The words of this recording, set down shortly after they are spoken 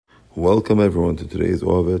Welcome everyone to today's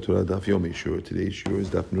Ohavei Torah Daf Yomi Shur. Today's Shur is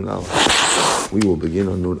Daf Nun Aleph. We will begin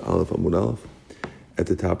on Nun Aleph Amud Aleph at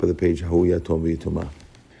the top of the page. Hahu Yatom V'Yitomah.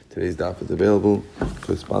 Today's Daf is available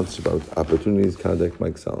for sponsorship about opportunities. Contact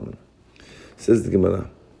Mike Solomon. Says the Gemara,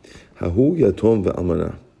 Hahu Yatom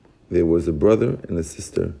V'Almanah. There was a brother and a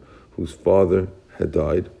sister whose father had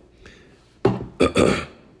died,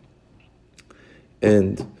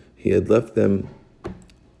 and he had left them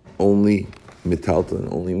only metaltalin,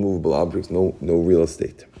 only movable objects, no real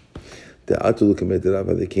estate. They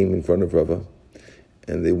came in front of Rava,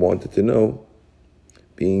 and they wanted to know,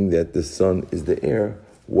 being that the son is the heir,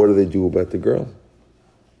 what do they do about the girl?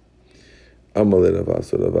 Amalei Rava,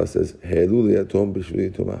 so Rava says, they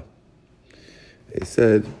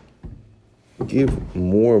said, give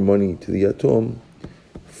more money to the yatom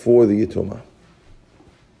for the yatomah.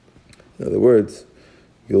 In other words,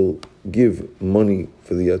 you'll give money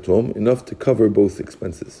for the yatom, enough to cover both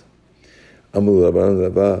expenses. Isn't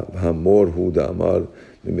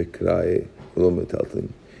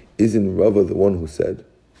Rava the one who said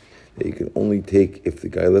that you can only take if the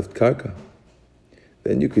guy left karka?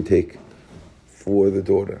 Then you could take for the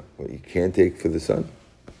daughter, but you can't take for the son.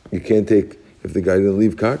 You can't take if the guy didn't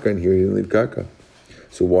leave karka, and here he didn't leave karka.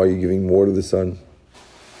 So why are you giving more to the son?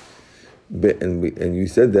 And you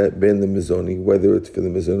said that ben the mizoni, whether it's for the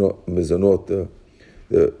mizonot,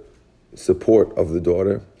 the support of the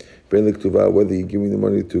daughter, ben the ketuvah, whether you're giving the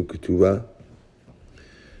money to ketuvah,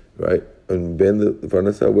 right? And ben the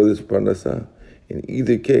parnasa, whether it's parnasa. In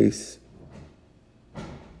either case,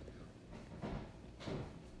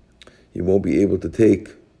 you won't be able to take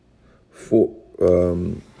from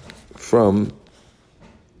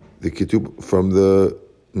the ketubah, from the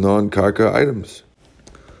non-karka items.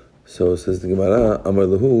 So says the Gemara, Amar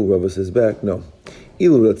Lahu, Rava says back, no.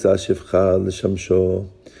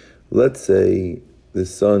 Let's say the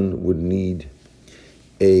son would need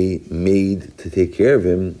a maid to take care of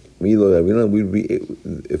him.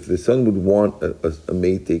 If the son would want a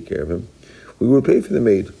maid to take care of him, we would pay for the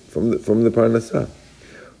maid from the parnasah.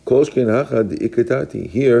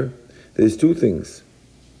 Here, there's two things,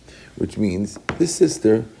 which means this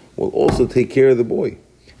sister will also take care of the boy.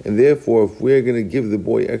 And therefore, if we're going to give the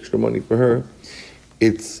boy extra money for her,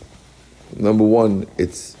 it's, number one,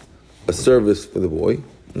 it's a service for the boy.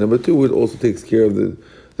 Number two, it also takes care of the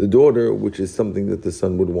daughter, which is something that the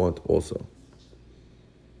son would want also.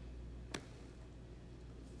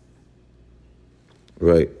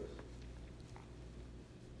 Right.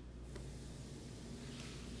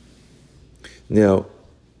 Now,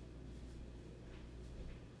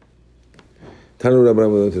 Tanu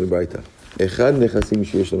Rabbanan went to the Braita.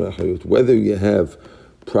 Whether you have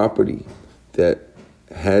property that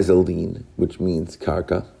has a lien, which means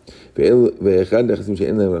karka,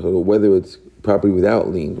 whether it's property without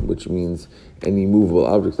lien, which means any movable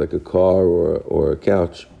objects like a car or a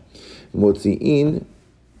couch, we will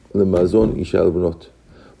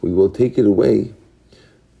take it away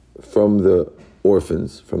from the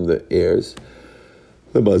orphans, from the heirs,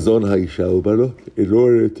 in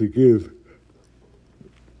order to give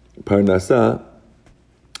parnasa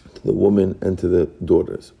to the woman and to the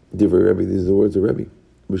daughters. Divrei Rebbe, these are the words of Rebbe.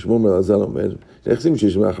 If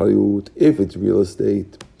it's real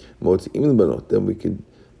estate, then we can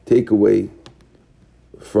take away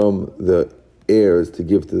from the heirs to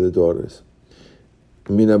give to the daughters.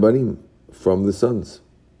 Minabanim, from the sons.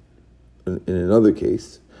 In another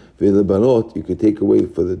case, you could take away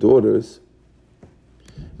for the daughters.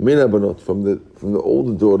 Minabanot, from the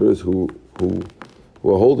older daughters who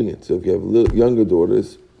are holding it. So if you have younger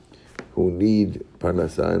daughters who need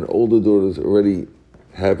parnasa, and older daughters already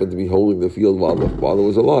happen to be holding the field while the father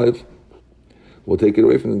was alive, we'll take it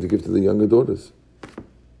away from them to give to the younger daughters.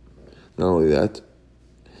 Not only that,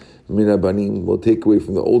 Mina Banim will take away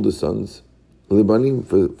from the older sons, Libanim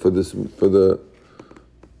for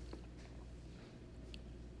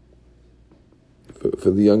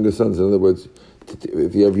the younger sons. In other words,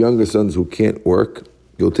 if you have younger sons who can't work,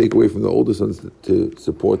 you'll take away from the older sons to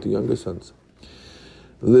support the younger sons.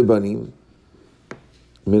 Libanim,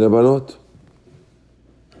 minabanot.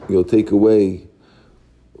 You'll take away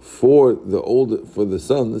for the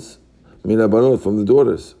sons, minabanot, from the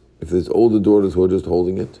daughters. If there's older daughters who are just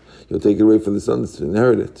holding it, you'll take it away from the sons to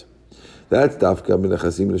inherit it. That's dafka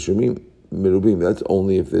minachasim l'shumim mirubim. That's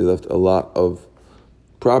only if they left a lot of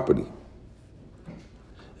property,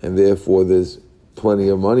 and therefore there's plenty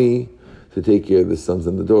of money to take care of the sons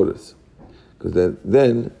and the daughters. Because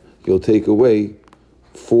then you'll take away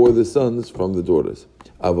for the sons from the daughters.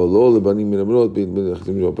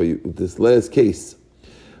 This last case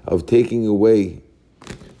of taking away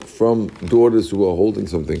from daughters who are holding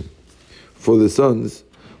something for the sons,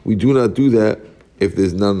 we do not do that if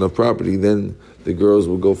there's not enough property. Then the girls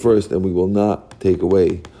will go first, and we will not take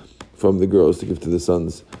away from the girls to give to the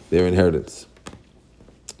sons their inheritance.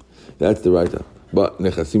 That's the Raita. But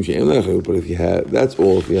if you have, that's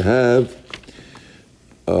all. If you have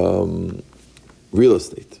real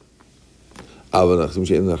estate, but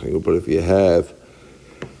if you have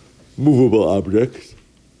movable objects,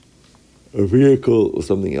 a vehicle or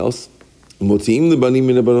something else, you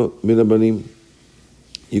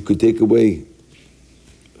could take away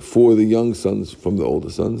for the young sons from the older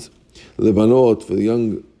sons, lebanot for the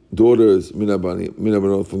young daughters,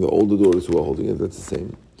 minabanot from the older daughters who are holding it. That's the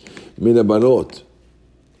same. Minabanot,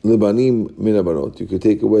 lebanim minabanot. You could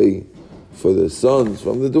take away for the sons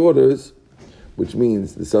from the daughters, which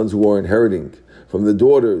means the sons who are inheriting from the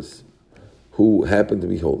daughters who happen to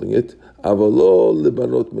be holding it. Avalo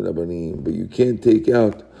lebanot minabanim, but you can't take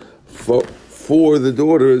out for the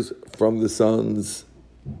daughters from the sons.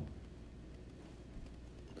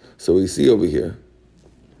 So we see over here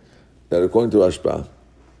that according to Rashba,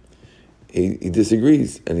 he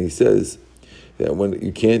disagrees, and he says that when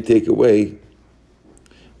you can't take away,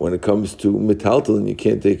 when it comes to metaltalin, you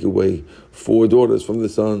can't take away 4 daughters from the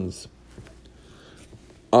sons.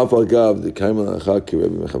 Even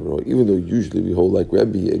though usually we hold like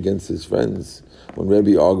Rebbe against his friends, when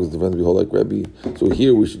Rebbe argues with the friends, we hold like Rebbe. So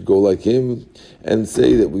here we should go like him and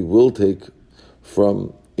say that we will take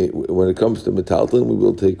from it, when it comes to metaltalin, we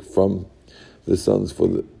will take from the sons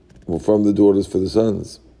from the daughters for the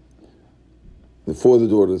sons, for the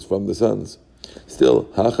daughters from the sons. Still,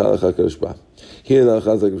 here the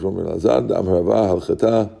halacha is like Shlomo ben Elazar, the Amharava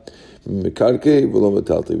halchata mekarkei v'lo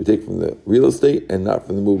metaltalin. We take from the real estate and not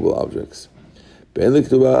from the movable objects. Ben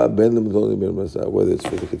l'ktubah, ben l'mizonot, ben l'parnasa. Whether it's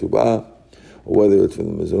for the ketubah, or whether it's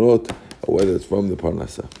from the mizonot, or whether it's from the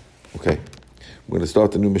parnasa. Okay, we're going to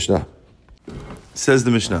start the new Mishnah. Says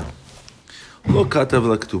the Mishnah, Lo katav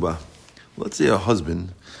la ketubah. Let's say a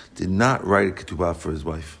husband did not write a ketubah for his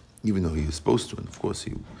wife, even though he was supposed to, and of course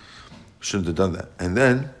he shouldn't have done that. And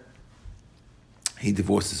then he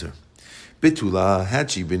divorces her. Bitula,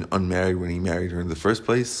 had she been unmarried when he married her in the first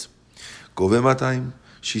place, Goveh matayim,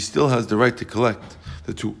 she still has the right to collect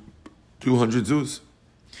the 200 zuz.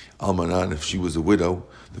 Almanan, if she was a widow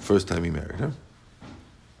the first time he married her.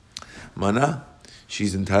 Mana,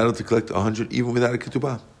 she's entitled to collect 100 even without a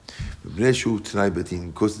ketubah.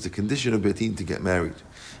 Because it's a condition of betin to get married.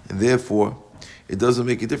 And therefore, it doesn't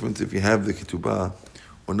make a difference if you have the ketubah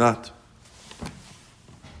or not.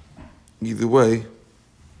 Either way,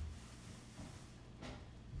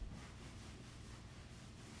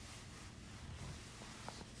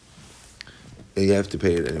 you have to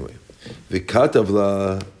pay it anyway.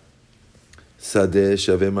 V'katavla sadeh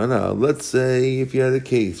shaveh mana. Let's say if you had a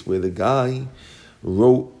case where the guy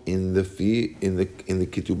wrote in the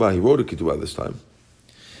ketubah, he wrote a ketubah this time,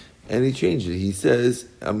 and he changed it. He says,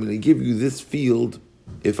 "I'm going to give you this field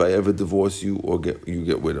if I ever divorce you or you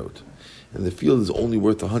get widowed." And the field is only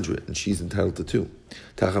worth 100, and she's entitled to 2.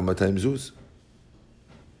 Tacha matayim zuz.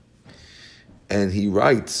 And he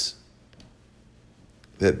writes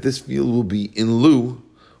that this field will be in lieu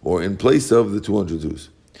or in place of the 200 zuz.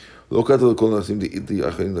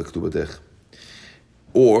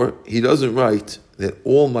 Or he doesn't write that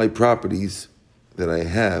all my properties that I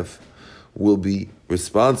have will be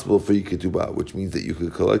responsible for your ketubah, which means that you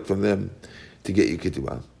could collect from them to get your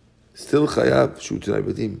ketubah. Still chayav shutanai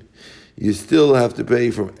batim. You still have to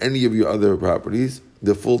pay from any of your other properties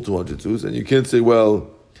the full 200 zuz, and you can't say,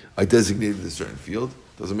 well, I designated a certain field.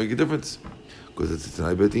 Doesn't make a difference, because it's a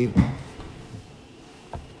tanai batim.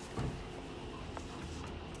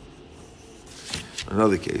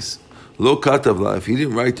 Another case. Lo katavla, if he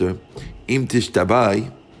didn't write her, im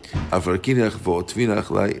tishtabai, afarkinach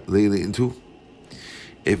v'otvinach leile into.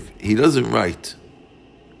 If he doesn't write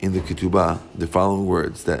in the ketubah the following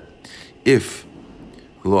words, that if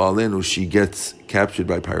lo alenu she gets captured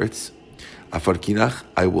by pirates, afarkinach,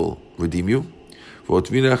 I will redeem you,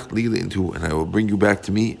 v'otvinach leile into, and I will bring you back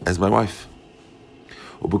to me as my wife.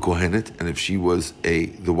 Ubekohenet, and if she was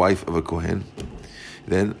the wife of a kohen,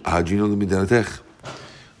 then ahajino l'midanatech.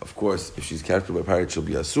 Of course, if she's captured by pirates, she'll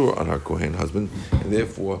be asur on her kohen husband, and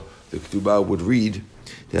therefore the ketubah would read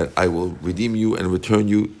that I will redeem you and return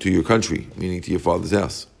you to your country, meaning to your father's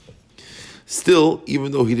house. Still,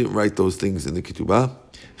 even though he didn't write those things in the ketubah,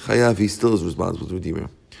 chayav, he still is responsible to redeem her.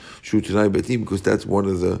 Shu tanai betim, because that's one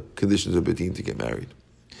of the conditions of betim to get married.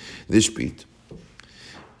 Nishbit,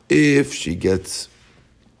 if she gets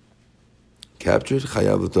captured,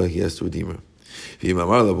 chayav l'tah, he has to redeem her.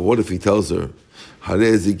 But what if he tells her,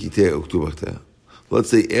 let's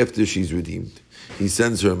say after she's redeemed, he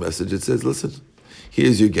sends her a message. It says, listen,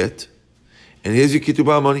 here's your get, and here's your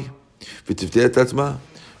ketubah money.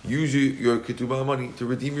 Use your ketubah money to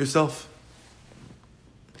redeem yourself.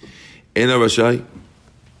 Ena Rashai,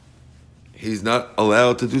 he's not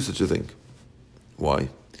allowed to do such a thing. Why?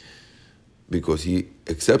 Because he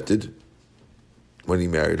accepted, when he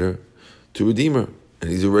married her, to redeem her. And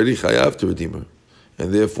he's already chayav to redeem her.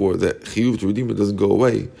 And therefore, that chiyuv to redeem her doesn't go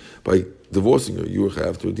away by divorcing her. You were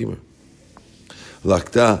chayav to redeem her.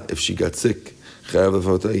 Lakta, if she got sick, chayav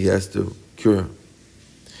lefavata, he has to cure her.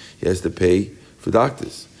 He has to pay for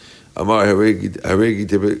doctors. Amar haregi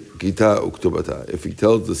gita uktubata. If he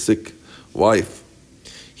tells the sick wife,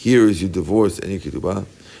 here is your divorce and your ketubah,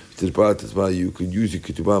 you could use your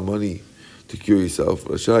ketubah money to cure yourself.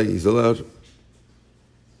 Rashai, he's allowed.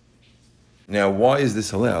 Now, why is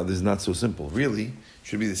this allowed? This is not so simple. Really, it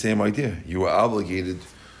should be the same idea. You were obligated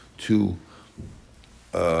to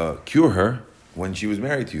cure her when she was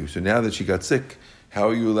married to you. So now that she got sick, how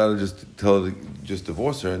are you allowed to just tell her to just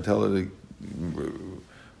divorce her and tell her to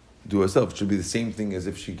do herself? It should be the same thing as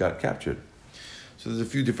if she got captured. So there's a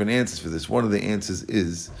few different answers for this. One of the answers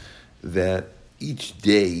is that each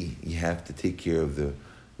day you have to take care of the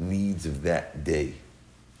needs of that day.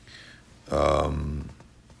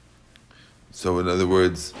 So in other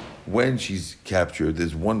words, when she's captured,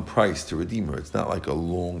 there's one price to redeem her. It's not like a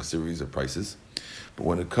long series of prices. But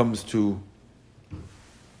when it comes to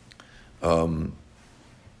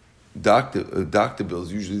doctor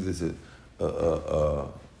bills, usually there's a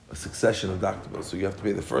succession of doctor bills. So you have to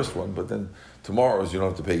pay the first one, but then tomorrow's you don't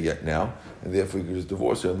have to pay yet now. And therefore you can just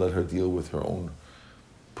divorce her and let her deal with her own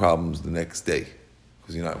problems the next day.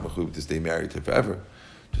 Because you're not mechuyv to stay married to her forever,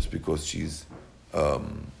 just because she's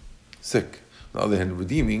sick. On the other hand,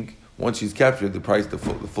 redeeming, once she's captured,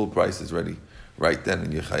 the full price is ready right then,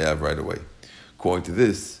 and you're chayav right away. According to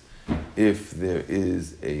this, if there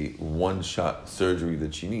is a one-shot surgery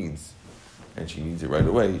that she needs, and she needs it right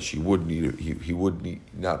away, she would need it. He would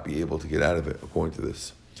not be able to get out of it, according to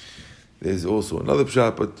this. There's also another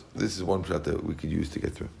pshat, but this is one pshat that we could use to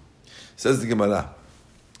get through. Says the Gemara,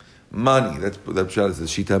 Mani, that pshat is the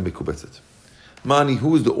Shita Mekubetzet. Mani,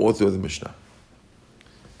 who is the author of the Mishnah?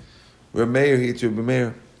 Rameir hit your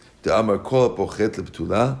Rameir. The Amar Kol Pochet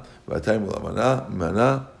Lebtula, Vatayim Ulamana,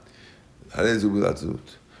 Mana, Harezu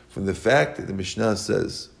Bilatzut. From the fact that the Mishnah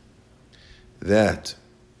says that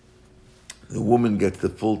the woman gets the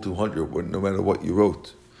full 200 no matter what you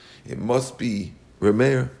wrote, it must be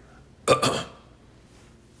Rameir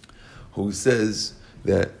who says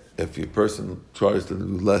that if a person tries to do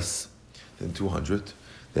less than 200,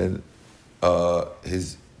 then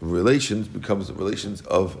his relations becomes relations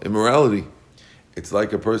of immorality. It's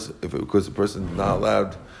like a person, because a person is not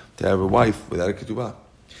allowed to have a wife without a ketubah.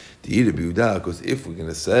 Because if we're going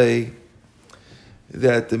to say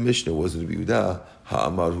that the Mishnah wasn't a Yehuda,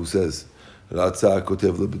 Ha'amar who says, Ratza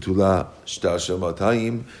kotev lebetula shtar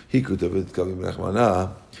shamatayim, he kotev et kavim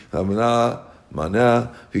rechmana, hamana,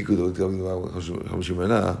 mana, he kotev et kavim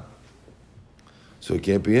chamshimana. So it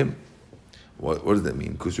can't be him. What does that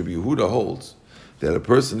mean? Because Rabbi Yehuda holds that a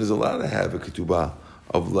person is allowed to have a ketubah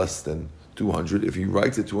of less than 200. If he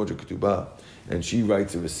writes a 200 ketubah, and she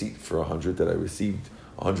writes a receipt for 100 that I received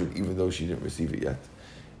 100 even though she didn't receive it yet,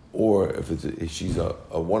 or if she's a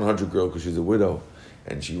 100 girl because she's a widow,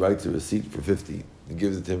 and she writes a receipt for 50 and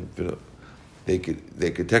gives it to him, they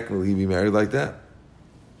could technically be married like that.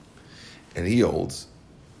 And he holds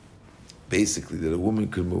basically that a woman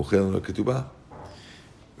could muchel on a ketubah,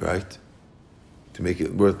 right, to make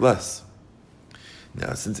it worth less.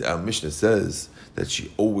 Now, since our Mishnah says that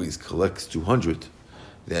she always collects 200,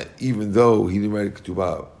 that even though he didn't write a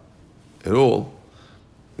ketubah at all,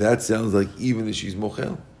 that sounds like even if she's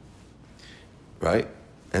mochel, right?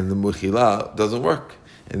 And the mechila doesn't work.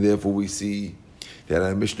 And therefore we see that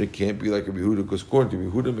our Mishnah can't be like a Yehuda, because according to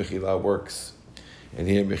Yehuda, mechila works. And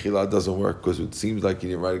here mechila doesn't work, because it seems like he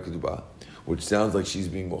didn't write a ketubah, which sounds like she's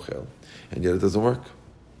being mochel. And yet it doesn't work.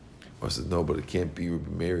 Or says, no, but it can't be Rabbi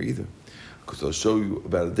Meir either. Because I'll show you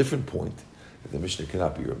about a different point that the Mishnah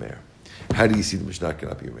cannot be Rabbi Meir. How do you see the Mishnah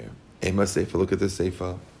cannot be Rabbi Meir? Ema Seifa, look at the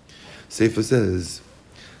Seifa. Seifa says,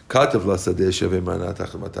 Katav la sadeh sheveh mana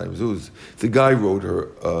tachat matayim zuz. The guy wrote her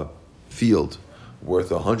a field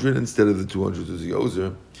worth 100 instead of the 200 zuz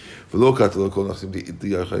yozer. V'lo katav lo kol nachsim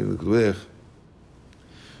di'yachayim l'kudvech.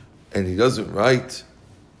 And he doesn't write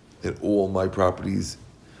that all my properties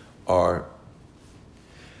are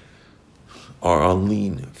on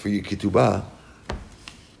lien for your ketubah.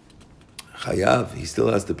 Chayav, he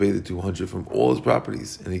still has to pay the 200 from all his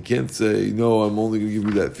properties, and he can't say, no, I'm only going to give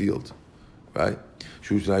you that field, right?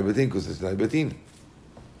 Shush Nai Batin, because it's Nai Batin.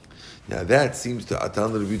 Now that seems to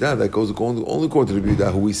Atan Rabbi Yehuda, that goes only according to Rabbi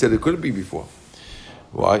Yehuda, who we said it couldn't be before.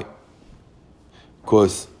 Why?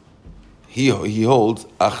 Because he holds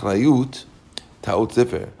Achrayut Ta'ut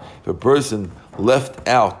Sefer. If a person left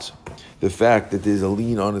out the fact that there's a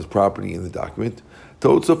lien on his property in the document,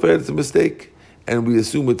 Ta'ut Sefer, it's a mistake, and we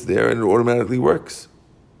assume it's there and it automatically works.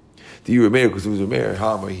 The Yeremeir, because it was Yeremeir,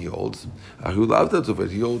 Hama, he holds. He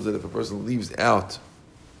holds that if a person leaves out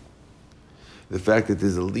the fact that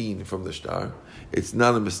there's a lien from the shtar, it's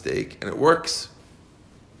not a mistake and it works.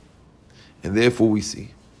 And therefore we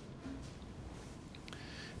see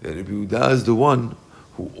that Rabbi Yehuda is the one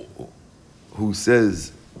who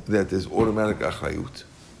says that there's automatic achrayut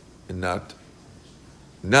and not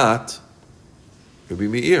Rabbi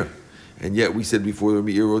Meir. And yet we said before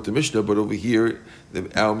Rabbi Meir wrote the Mishnah, but over here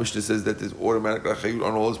our Mishnah says that there's automatic achrayut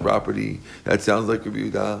on all his property. That sounds like Rabbi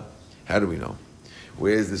Yehuda. How do we know?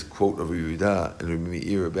 Where is this quote of Rabbi Yehuda and Rabbi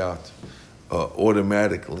Meir about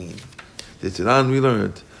automatic lien? The Tanan we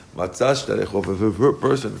learned, if a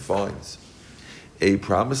person finds a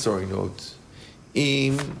promissory note,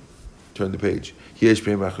 turn the page, if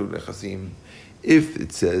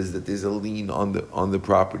it says that there's a lien on the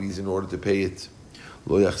properties in order to pay it,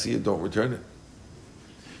 don't return it.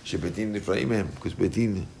 Because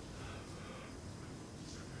Betin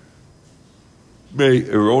may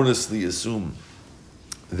erroneously assume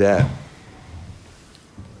that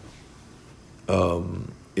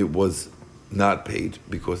it was not paid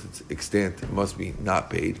because it's extant, it must be not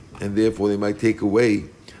paid, and therefore they might take away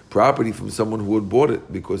property from someone who had bought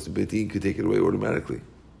it because the Beit Din could take it away automatically.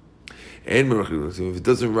 And if it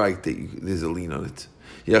doesn't write that there's a lien on it,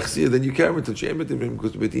 then you can't return him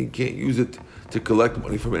because the Beit Din can't use it to collect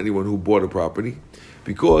money from anyone who bought a property,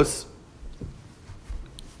 because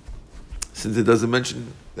since it doesn't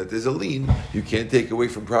mention that there's a lien, you can't take away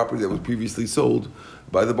from property that was previously sold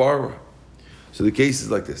by the borrower. So the case is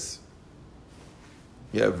like this.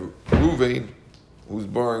 You have Ruvain, who's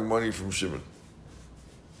borrowing money from Shimon.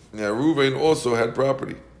 Now Ruvain also had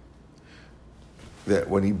property. That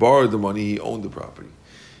when he borrowed the money, he owned the property.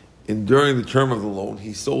 And during the term of the loan,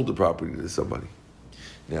 he sold the property to somebody.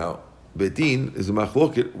 Now, Beit Din is a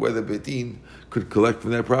machloket whether Beit Din could collect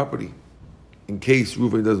from that property. In case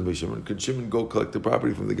Ruvain doesn't pay Shimon, could Shimon go collect the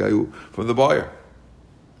property from from the buyer?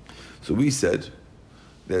 So we said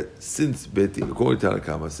that since Beit Din, according to Tanna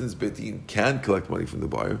Kama, since Beit Din can collect money from the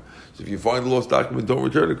buyer, so if you find the lost document, don't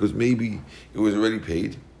return it because maybe it was already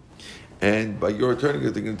paid, and by your returning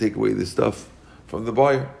it, they're going to take away the stuff from the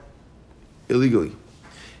buyer illegally.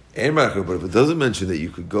 But if it doesn't mention that you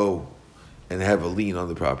could go and have a lien on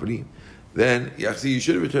the property, then you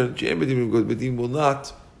should have returned it because Beit Din will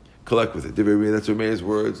not collect with it. That's Rameir's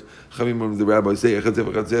words. The rabbis say,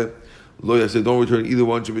 don't return either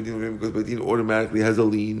one because Beit Din automatically has a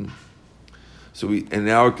lien. So in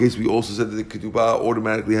our case, we also said that the ketubah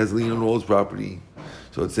automatically has a lien on all his property.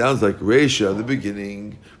 So it sounds like Reisha, the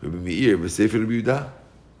beginning, Rabbi Meir, V'sefer Rabbi Yehuda.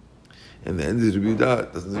 And the end is Rabbi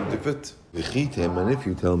Yehuda, doesn't seem to fit. And if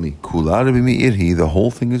you tell me, Kula Rabbi Meir, the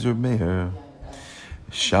whole thing is Rabbi Meir.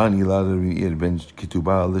 Shani la Rabbi Meir ben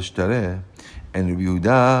ketubah l'shtareh. And Rabbi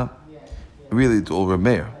Yehuda, really it's all Rabbi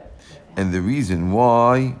Meir. And the reason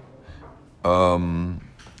why in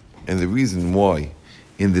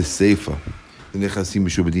the Seifa, in the Chasim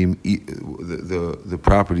Mishubadim, the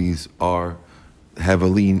properties have a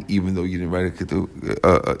lien even though you didn't write a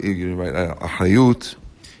Hayut,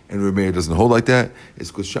 and Rabbi Meir doesn't hold like that.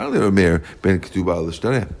 It's because Shani Rabbi Meir ben ketubah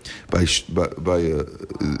l'shtareh. By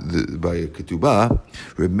a ketubah,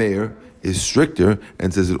 Rabbi Meir is stricter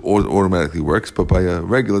and says it automatically works, but by a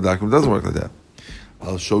regular document it doesn't work like that.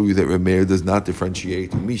 I'll show you that Rabbi Meir does not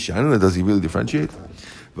differentiate. Misha, does he really differentiate?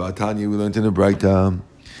 V'atanya, we learned in the Braita,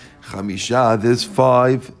 Chamisha, there's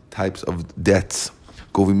 5 types of debts,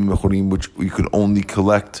 Govim Mechorim, which you could only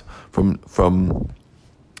collect from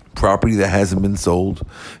property that hasn't been sold.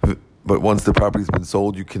 But once the property's been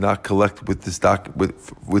sold, you cannot collect with this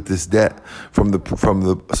with this debt from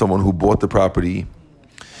someone who bought the property.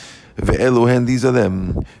 Ve'eluhen, these are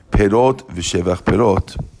them, Perot v'shevach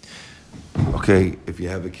perot. Okay, if you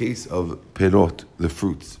have a case of perot, the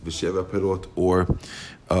fruits, v'sheva perot, or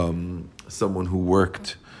someone who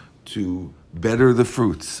worked to better the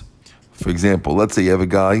fruits. For example, let's say you have a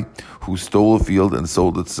guy who stole a field and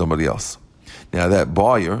sold it to somebody else. Now that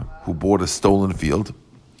buyer who bought a stolen field,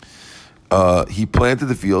 he planted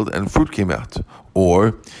the field and fruit came out.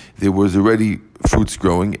 Or there was already fruits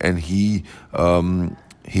growing and he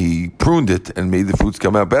pruned it and made the fruits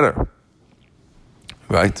come out better.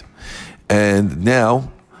 Right? And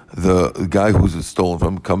now the guy who's stolen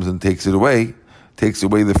from comes and takes takes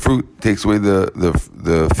away the fruit, takes away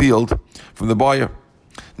the field from the buyer.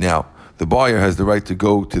 Now, the buyer has the right to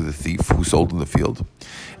go to the thief who sold him the field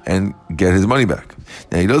and get his money back.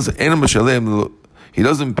 Now, he doesn't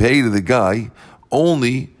pay to the guy,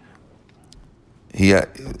 only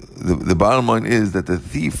the bottom line is that the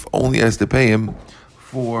thief only has to pay him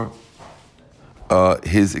for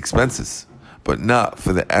his expenses, but not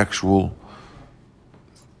for the actual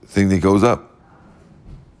thing that goes up.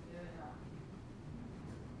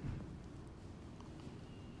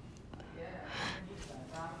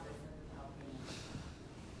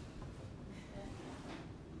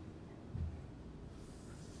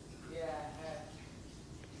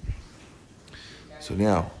 So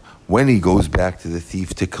now, when he goes back to the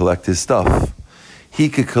thief to collect his stuff, he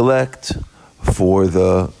could collect for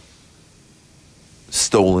the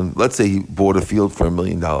stolen. Let's say he bought a field for $1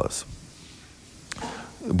 million.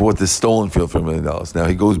 Bought this stolen field for $1 million. Now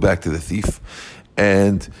he goes back to the thief,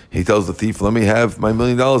 and he tells the thief, "Let me have my $1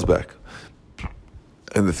 million back."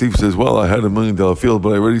 And the thief says, "Well, I had $1 million field,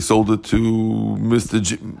 but I already sold it to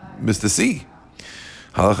Mr. C."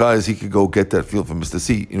 Halakha is he could go get that field from Mr.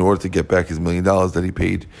 C in order to get back his $1 million that he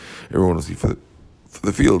paid erroneously for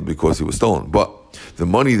the field because it was stolen. But the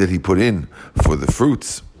money that he put in for the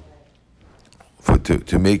fruits,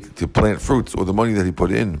 to plant fruits, or the money that he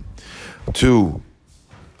put in to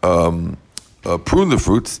prune the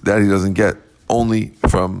fruits, that he doesn't get, only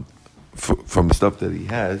from stuff that he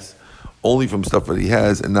has,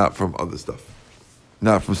 and not from other stuff,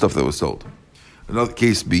 not from stuff that was sold. Another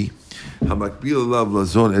case B. If a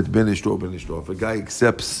guy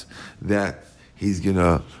accepts that he's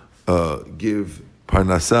gonna give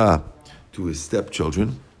parnasah to his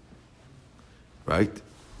stepchildren, right?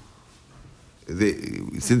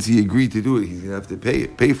 Since he agreed to do it, he's gonna have to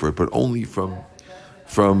pay for it, but only from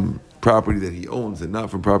property that he owns and not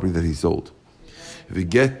from property that he sold. If you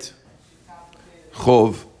get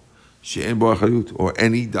chov she'en bo acharut, or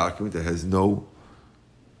any document that has no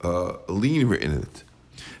lien written in it,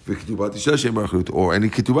 or any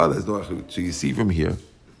ketubah that has no acharut. So you see from here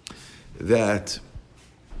that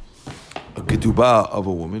a ketubah of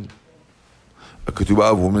a woman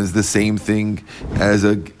is the same thing as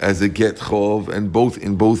a get chov, and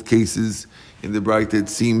in both cases in the Braita it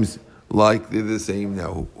seems like they're the same.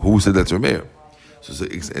 Now, who said that's Rameir? So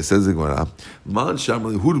it says the Gemara, Man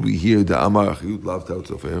Shamali, who did we hear the Amar Achiyut Lav Ta'ut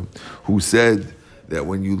Sofer, who said that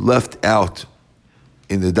when you left out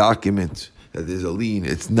in the document that there's a lien,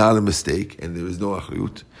 it's not a mistake, and there is no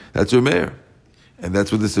Achiyut? That's Rameir. And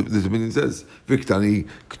that's what this opinion says. Viktani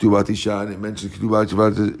Ketubat Isha, and it mentions Ketubat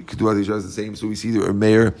Isha is the same. So we see that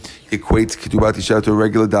Rameir equates Ketubat Isha to a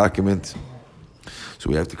regular document. So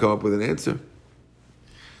we have to come up with an answer.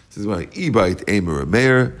 This is why Ibait Emer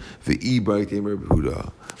Rameir, the Ibait Emer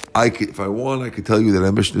Behuda. If I want, I could tell you that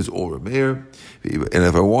our mission is all Rameir, and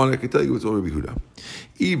if I want, I could tell you it's all Rabbi Yehuda.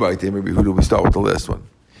 Ibait Emer Behuda. We start with the last one.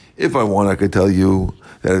 If I want, I could tell you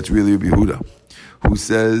that it's really Rabbi Yehuda, who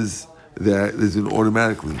says that there's an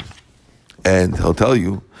automatic lien, and he'll tell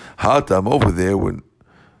you Hatam over there when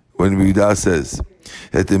Rabbi Yehuda says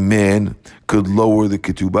that the man could lower the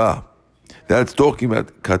ketubah. That's talking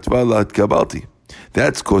about katva lat kabalti.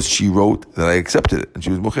 That's because she wrote that I accepted it, and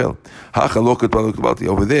she was mochel.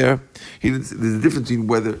 Over there, there's a difference in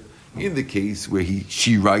whether, in the case where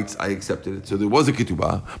she writes, I accepted it, so there was a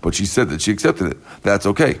ketubah, but she said that she accepted it. That's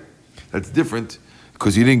okay. That's different,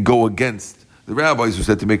 because you didn't go against the rabbis who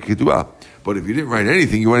said to make a ketubah. But if you didn't write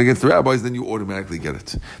anything, you went against the rabbis, then you automatically get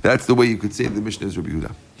it. That's the way you could say the Mishnah is Rabbi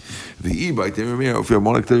Yehuda.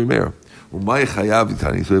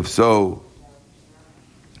 So if so,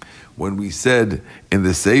 when we said in the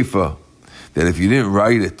Seifa that if you didn't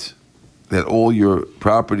write it, that all your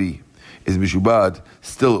property is mishubad,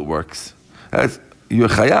 still it works. That's, you're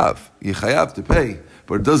chayav. You're chayav to pay,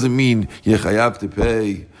 but it doesn't mean you're chayav to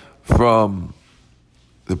pay from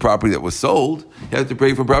the property that was sold. You have to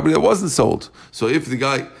pay from property that wasn't sold. So if the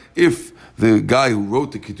guy who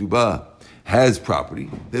wrote the ketubah has property,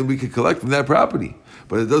 then we could collect from that property.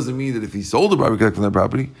 But it doesn't mean that if he sold the property, we collect from that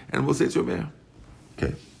property, and we'll say it's Rameir.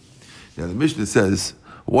 Okay. Now the Mishnah says,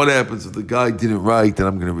 what happens if the guy didn't write that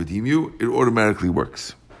I'm going to redeem you? It automatically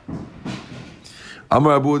works.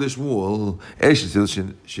 Amar Abu Shmuel, Eshesil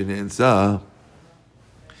Shenensa,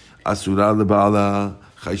 Asura Lebala,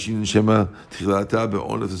 Chayshin Shema, Tchilata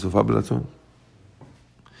Be'onat Sofa Belaton.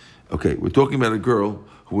 Okay, we're talking about a girl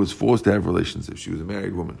who was forced to have relationships. She was a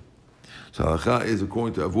married woman. So halacha is,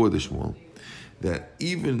 according to Abu Shmuel, that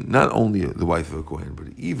even, not only the wife of a Kohen, but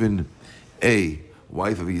even a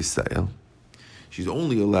wife of Yisrael, she's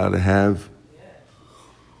only allowed to have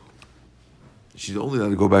she's only allowed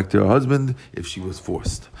to go back to her husband if she was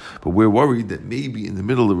forced. But we're worried that maybe in the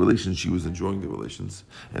middle of the relations she was enjoying the relations,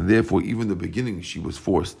 and therefore even the beginning she was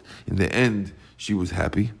forced. In the end, she was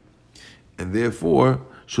happy, and therefore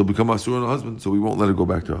she'll become asur on her husband, so we won't let her go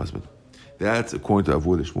back to her husband. That's according to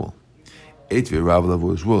Avur Shmuel. Eitve Rav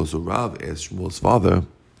Avur Shmuel. So Rav asked Shmuel's father,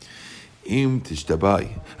 Im tishtabai.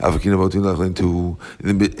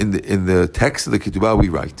 In the text of the Ketubah we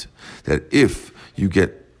write that if you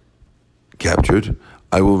get captured,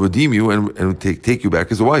 I will redeem you and take you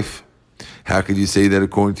back as a wife. How could you say that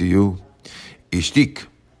according to you? Ishtik.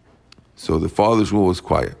 So the father Shmuel was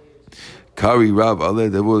quiet. Kari Rav Aleh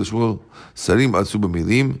Davor Shmuel Sarim Atsu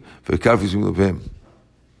B'Milim V'Kafizim Levem.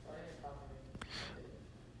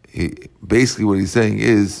 Basically what he's saying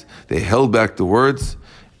is they held back the words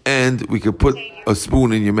and we could put a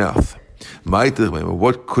spoon in your mouth.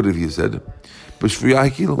 What could have you said?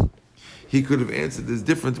 He could have answered this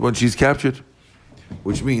different when she's captured,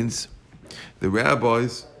 which means the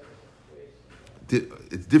rabbis,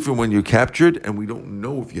 it's different when you're captured and we don't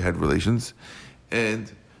know if you had relations,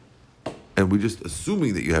 and we're just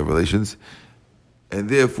assuming that you have relations, and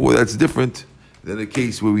therefore that's different than a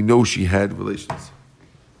case where we know she had relations.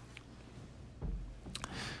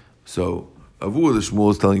 So Avur the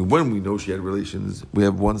Shmuel is telling you when we know she had relations, we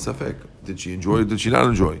have one safek. Did she enjoy or did she not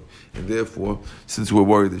enjoy? And therefore, since we're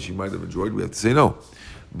worried that she might have enjoyed, we have to say no.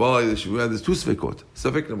 But there's two safekot.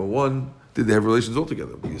 Safek number one, did they have relations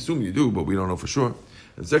altogether? We assume you do, but we don't know for sure.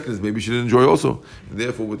 And second is maybe she didn't enjoy also. And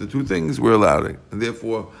therefore, with the two things, we're allowed it. And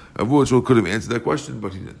therefore, Avur Shmuel could have answered that question,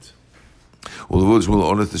 but he didn't.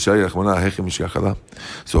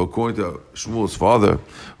 So according to Shmuel's father,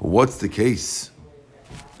 what's the case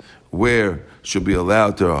where she'll be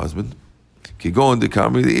allowed to her husband? If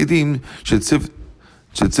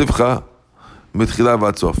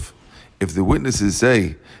the witnesses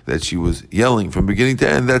say that she was yelling from beginning to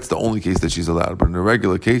end, that's the only case that she's allowed. But in a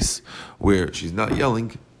regular case where she's not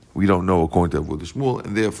yelling, we don't know according to Avur Shmuel,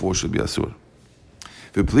 and therefore she'll be asur.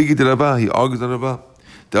 He argues on Rava.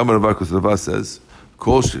 Because Rava says,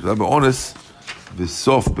 "Kol Rabbi honest,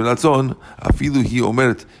 v'sof b'ratzon, afilu hi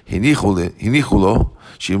omeret hinichu lo,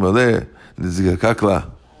 shimale nizgakakla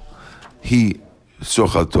hi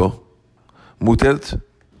sochalto, mutert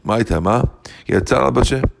ma'itama yatzar al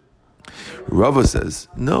bashe." Rava says,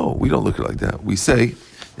 no, we don't look at it like that. We say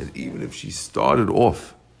that even if she started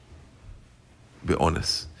off be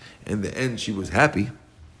honest, in the end she was happy.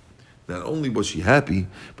 Not only was she happy,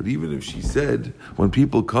 but even if she said, when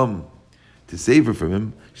people come to save her from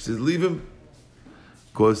him, she says, leave him.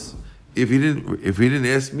 Because if he didn't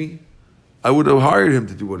ask me, I would have hired him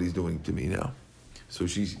to do what he's doing to me now. So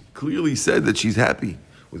she clearly said that she's happy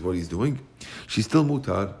with what he's doing. She's still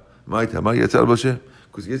mutar.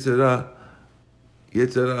 Because Yetzirah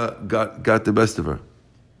got the best of her.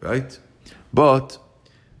 Right? But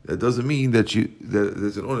that doesn't mean that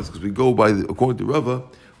there's an honest, because we go by, according to Rava,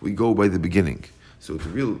 we go by the beginning. So it's a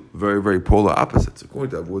real, very, very polar opposites. According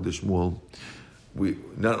to Avur Shmuel, we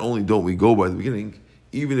not only don't we go by the beginning,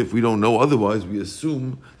 even if we don't know otherwise, we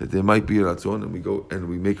assume that there might be a ratzon, and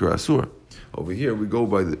we make her asur. Over here, we go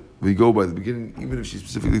by the beginning, even if she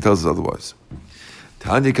specifically tells us otherwise.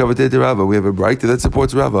 Tanya Kavatei Rava, we have a brighter that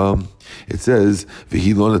supports Rava. It says,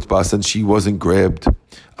 "V'hilonat basan," she wasn't grabbed.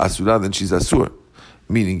 Asura, then she's asur.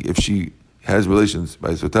 Meaning, if she has relations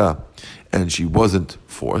by sotah and she wasn't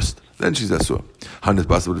forced, then she's asur. Hanat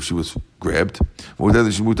basa, but if she was grabbed, then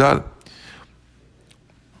she's mutar.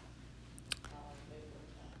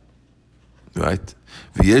 Right?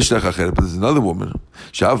 But there's another woman.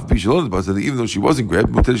 Even though she wasn't grabbed,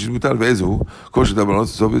 she's mutar.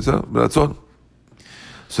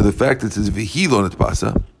 So the fact that it says v'hilonat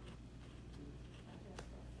basa,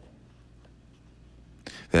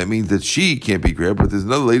 that means that she can't be grabbed, but there's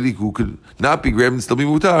another lady who could not be grabbed and still be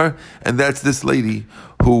mutar, and that's this lady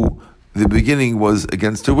who the beginning was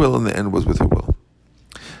against her will and the end was with her will.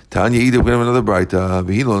 Tanya Ida, we have another braita.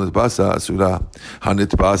 V'hilonat basa asura hanit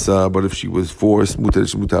basa, but if she was forced, mutar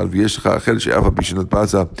shemutar v'yeshcha acher she'afa bishinat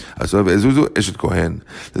basa asura ve'ezuzu eshet kohen.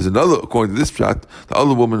 There's another, according to this shot, the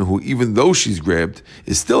other woman who, even though she's grabbed,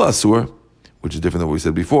 is still asur, which is different than what we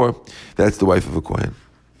said before. That's the wife of a kohen.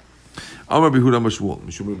 Amar Behuda Mashmuel,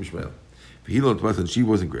 Mishumah Mishmael. V'hilonat basa, and she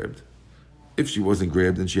wasn't grabbed. If she wasn't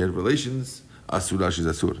grabbed and she had relations, asura, she's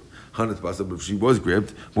asur. Hanit basa, but if she was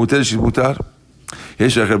grabbed, mutar, she's mutar.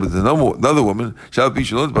 But another woman,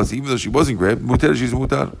 even though she wasn't grabbed, she's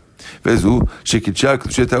mutar.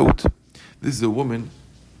 This is a woman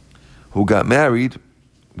who got married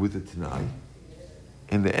with a Tanai.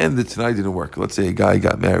 In the end, the Tanai didn't work. Let's say a guy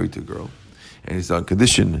got married to a girl, and he's on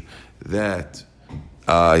condition that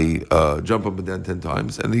I jump up and down 10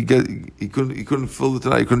 times, and he couldn't fill the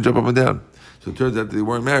tanai, he couldn't jump up and down. So it turns out that they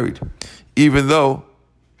weren't married, even though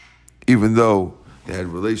they had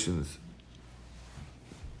relations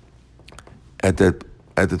at the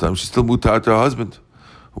time. She's still mutar to her husband.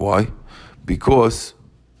 Why? Because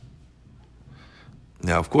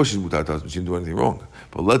now, of course, she's mutar to her husband. She didn't do anything wrong.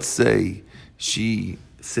 But let's say she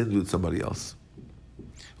sinned with somebody else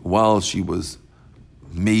while she was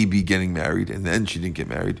maybe getting married, and then she didn't get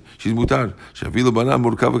married. She's mutar.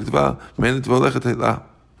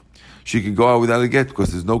 She can go out without a get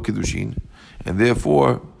because there's no kiddushin, and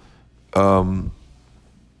therefore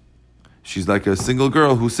she's like a single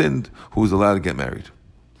girl who sinned, who is allowed to get married.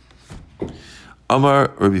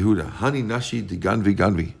 Amar Rabbi Huda, Hani Nashi di Ganvi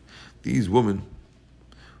Ganvi. These women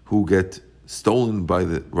who get stolen by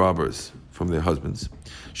the robbers from their husbands,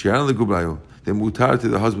 they're mutar to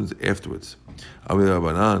their husbands afterwards. Amir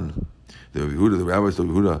Rabbanan, the Rabbi Huda, the rabbis told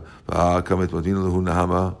Rabbi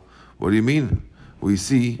Huda, what do you mean? We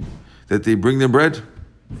see that they bring them bread,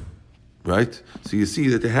 right? So you see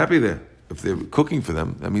that they're happy there. If they're cooking for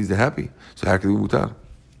them, that means they're happy. So how can they be mutar?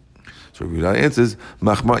 So Rabbi Huda answers,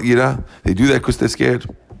 Machma ira. They do that because they're scared.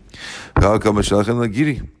 But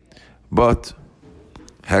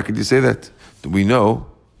how could you say that? We know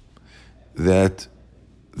that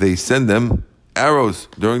they send them arrows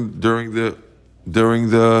during the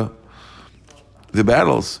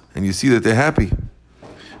battles, and you see that they're happy.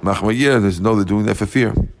 Machma ira. There's no, they're doing that for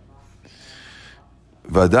fear.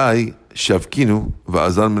 Vadai shavkinu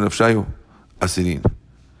va'azan menafshayu asirin.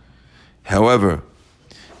 However,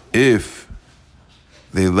 if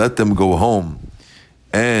they let them go home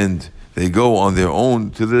and they go on their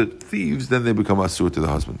own to the thieves, then they become asur to the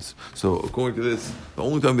husbands. So according to this, the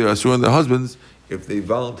only time they're asur on their husbands if they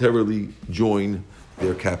voluntarily join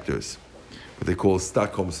their captors, what they call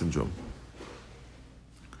Stockholm syndrome.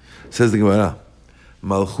 Says the Gemara,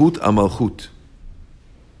 Malchut amalchut.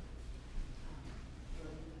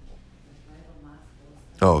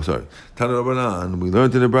 Oh, sorry. Tana Rabbanan, we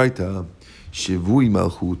learned in the Braita, Shivui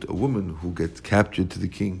Malchut, a woman who gets captured to the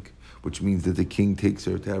king, which means that the king takes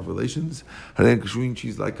her to have relations.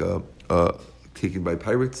 She's like taken by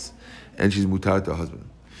pirates, and she's mutar to her husband.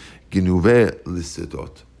 Ginuve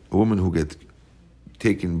Lisetot, a woman who gets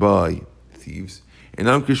taken by thieves. And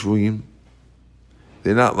Amkishvuim,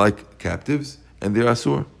 they're not like captives, and they're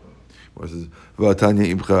asur. I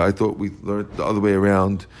thought we learned the other way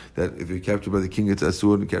around, that if you're captured by the king, it's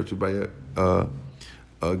asur, and captured by a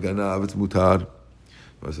ganav, it's mutar.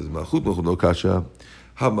 It says malchut no kasha,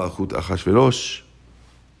 ha malchut achashverosh,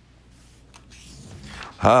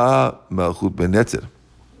 ha malchut ben netzer.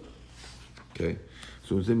 Okay,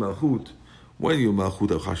 so when you say malchut, when you're malchut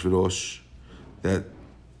achashverosh, that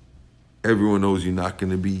everyone knows you're not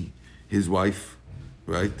going to be his wife,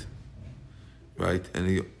 right? Right,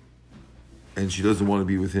 and she doesn't want to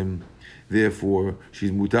be with him, therefore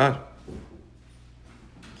she's mutar.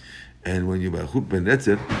 And when you're Malchut ben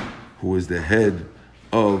Netzer, who is the head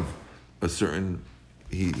of a certain,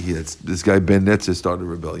 this guy Ben Netzer started a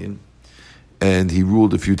rebellion, and he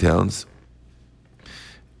ruled a few towns,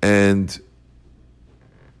 and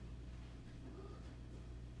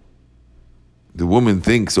the woman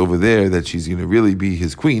thinks over there that she's going to really be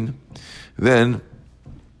his queen, then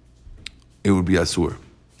it would be asur.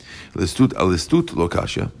 Listut alistut lo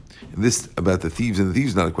kasha. This about the thieves and the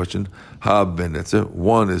thieves is not a question. Ha ben netzer.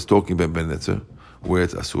 One is talking about ben netzer, where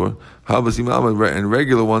it's asur. Ha basim and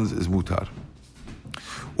regular ones is mutar.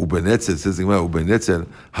 Uben netzer says the Gemara. Uben netzer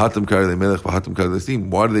hatam kari lemelech v'hatam kari lesim.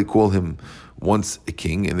 Why do they call him once a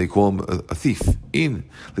king and they call him a thief? In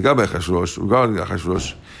regarding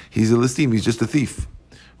Achashverosh, he's a listim. He's just a thief.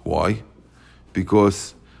 Why?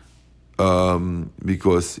 Because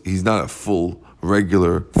he's not a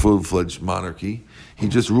full-fledged monarchy. He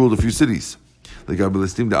just ruled a few cities. But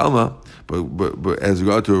as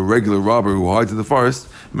regard to a regular robber who hides in the forest,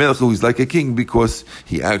 Melech, he's like a king because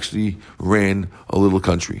he actually ran a little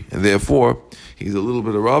country. And therefore, he's a little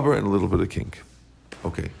bit of robber and a little bit of king.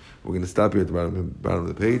 Okay, we're going to stop here at the bottom of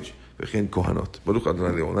the page. V'chen kohanot. Baruch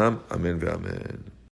Adonai le'olam. Amen ve'amen.